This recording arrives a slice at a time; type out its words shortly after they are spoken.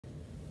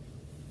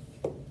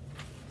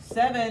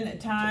7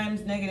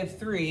 times negative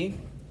 3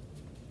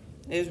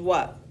 is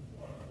what?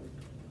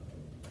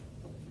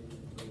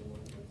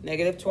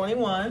 Negative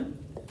 21.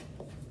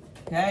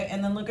 Okay,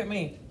 and then look at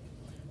me.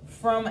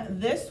 From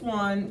this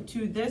one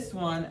to this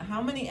one,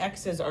 how many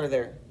x's are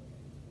there?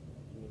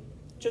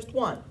 Just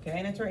one, okay,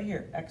 and it's right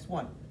here,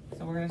 x1.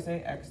 So we're gonna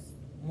say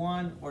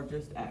x1 or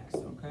just x,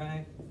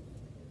 okay?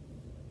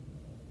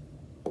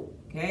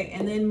 Okay,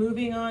 and then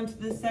moving on to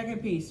the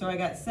second piece. So I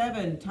got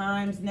 7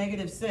 times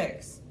negative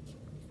 6.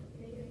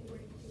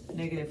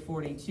 Negative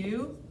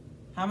 42.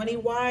 How many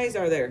y's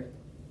are there?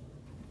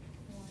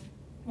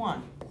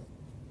 1.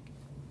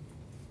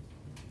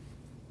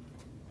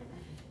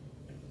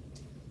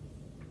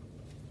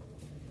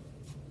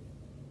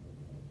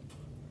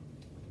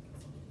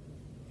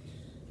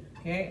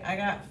 Okay, I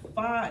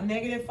got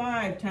negative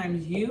 5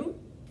 times u.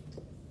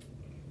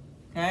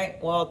 Okay,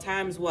 well,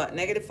 times what?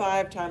 Negative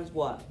 5 times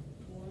what?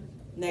 1.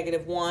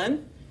 Negative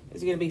 1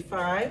 is going to be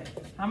 5.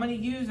 How many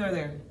u's are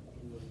there?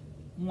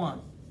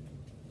 1.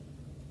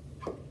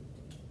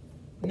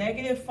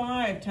 Negative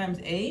 5 times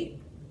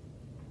 8.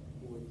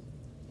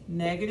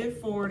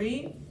 Negative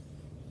 40.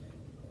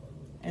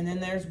 And then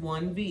there's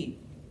 1v.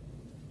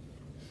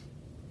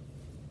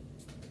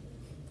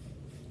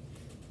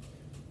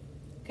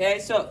 Okay,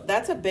 so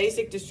that's a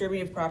basic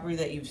distributive property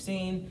that you've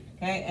seen,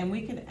 okay, and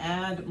we can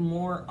add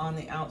more on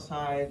the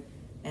outside,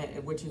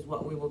 which is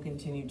what we will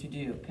continue to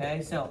do,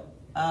 okay? So,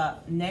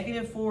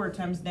 negative 4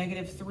 times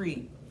negative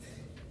 3,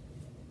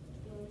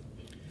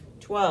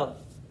 12.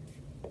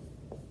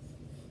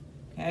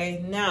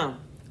 Okay, now,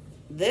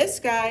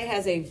 this guy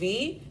has a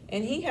v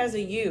and he has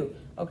a u,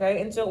 okay?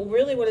 And so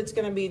really what it's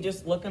going to be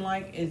just looking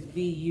like is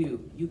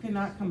vu. You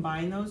cannot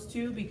combine those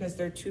two because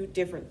they're two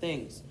different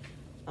things.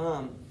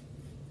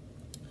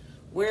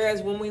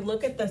 Whereas when we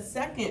look at the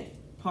second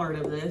part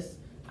of this,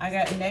 I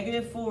got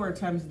negative 4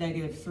 times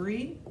negative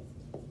 3,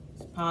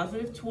 it's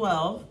positive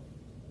 12.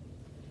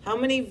 How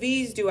many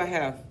v's do I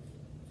have?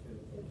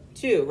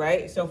 2,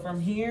 right? So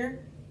from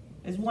here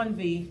is 1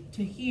 v,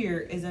 to here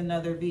is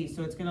another v.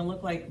 So it's going to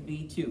look like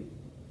v2.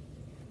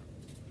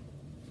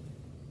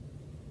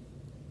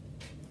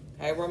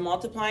 Okay, we're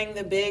multiplying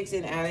the bigs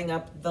and adding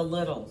up the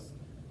littles.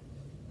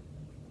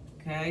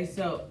 Okay,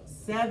 so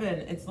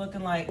 7, it's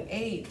looking like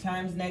 8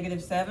 times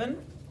negative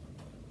 7.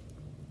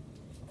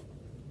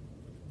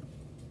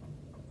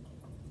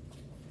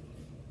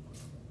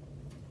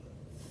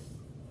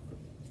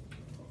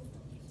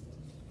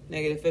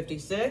 Negative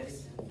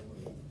 56.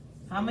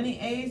 How many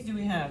a's do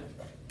we have?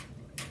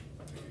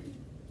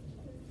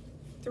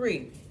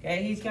 3.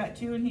 Okay, he's got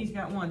 2 and he's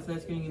got 1, so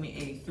that's going to give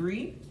me a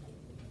 3.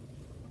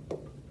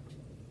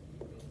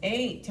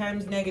 8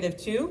 times negative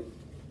 2.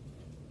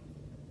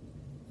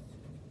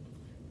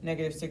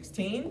 Negative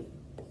 16.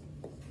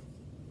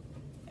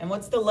 And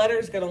what's the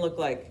letters going to look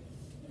like?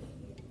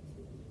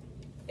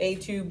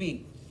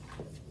 A2B.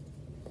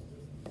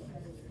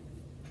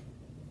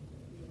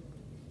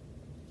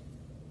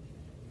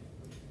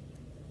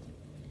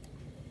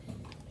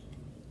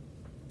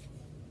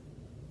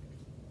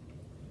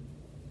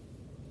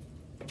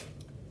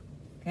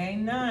 Okay,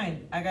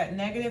 9. I got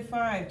negative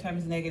 5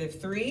 times negative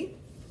 3.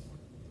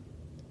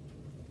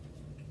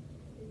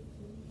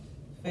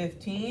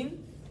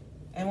 15.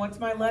 And what's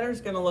my letters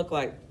going to look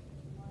like?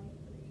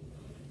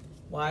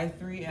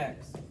 Y3x.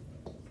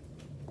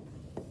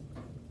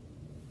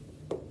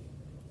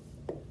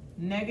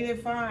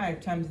 Negative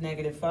 5 times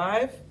negative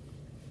 5.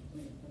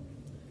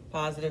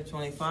 Positive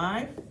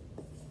 25.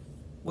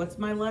 What's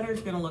my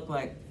letters going to look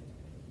like?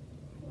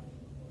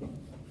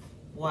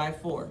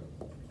 Y4.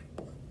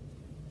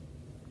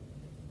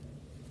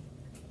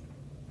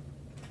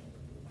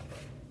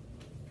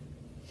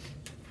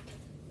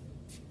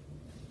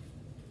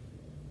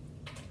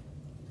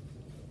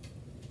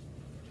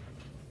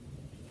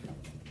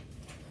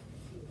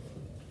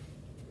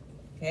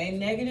 Okay,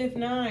 negative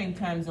 9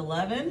 times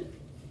 11.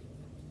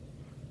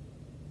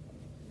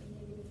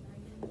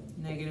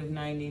 Negative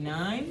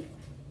 99.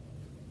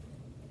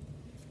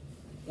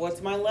 What's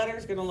my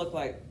letters going to look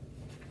like?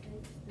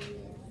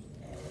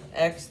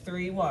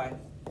 X3y.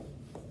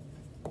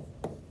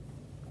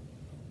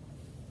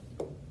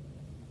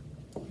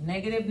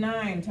 Negative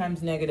 9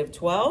 times negative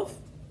 12.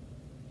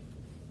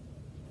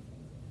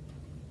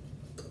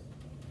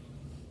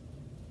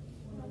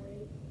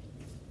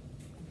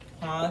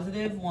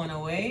 Positive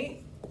 108.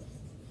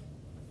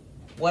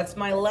 What's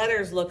my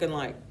letters looking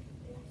like?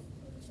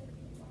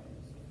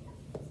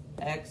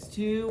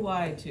 X2,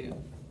 Y2.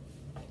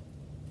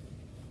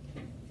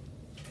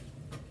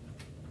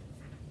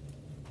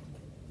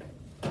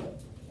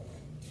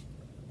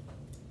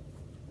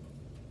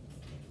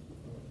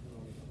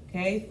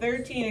 Okay,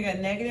 13, I got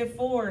negative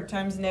 4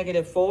 times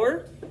negative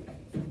 4.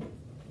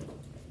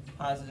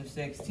 Positive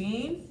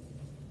 16.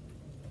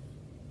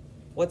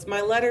 What's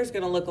my letters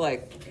going to look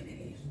like?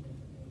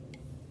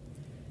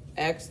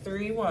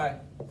 X3Y.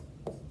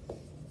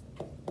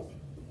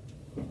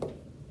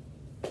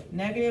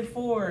 Negative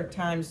 4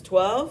 times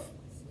 12.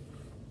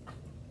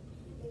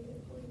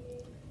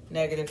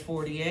 Negative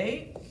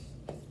 48.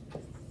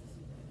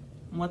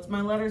 And what's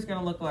my letters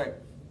gonna look like?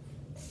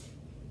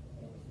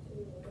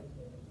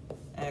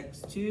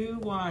 X2,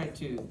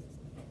 Y2.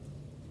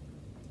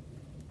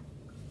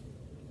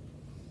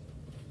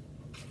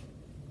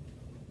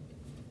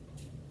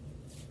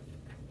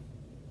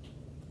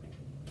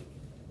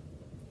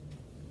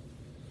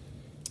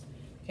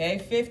 Okay,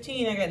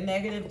 15, I got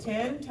negative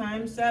 10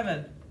 times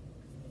 7.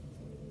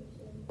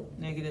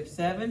 Negative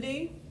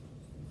 70.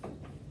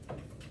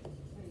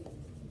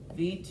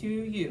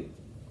 V2U.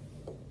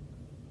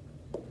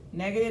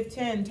 Negative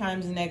 10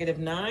 times negative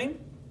 9.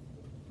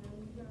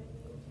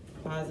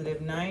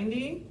 Positive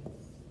 90.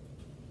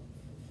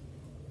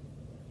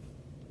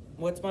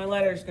 What's my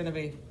letters going to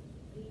be?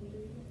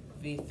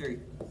 V3.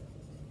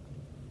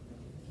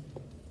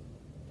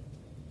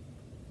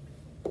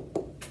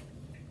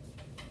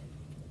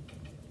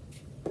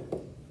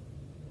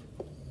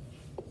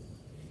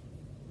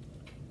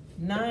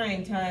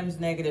 Nine times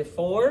negative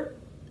 4,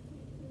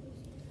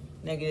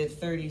 negative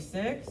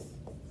 36,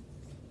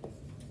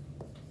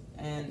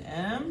 and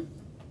M.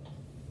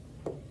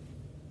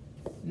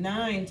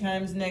 9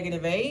 times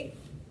negative 8,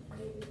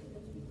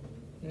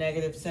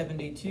 negative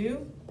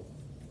 72,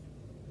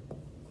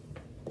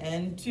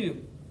 and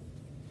 2.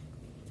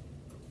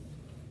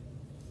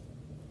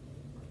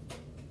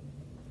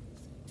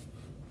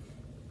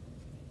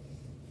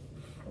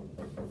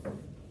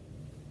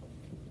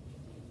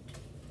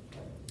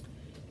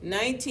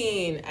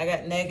 $19, I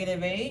got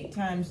negative 8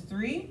 times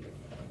 3,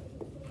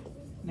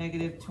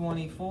 negative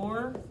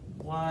 24,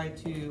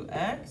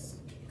 y2x.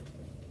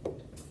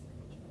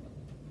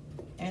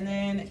 And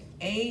then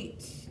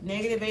 8,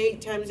 negative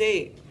 8 times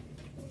 8,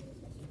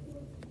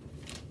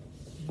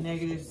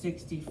 negative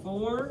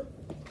 64,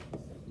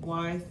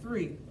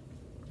 y3.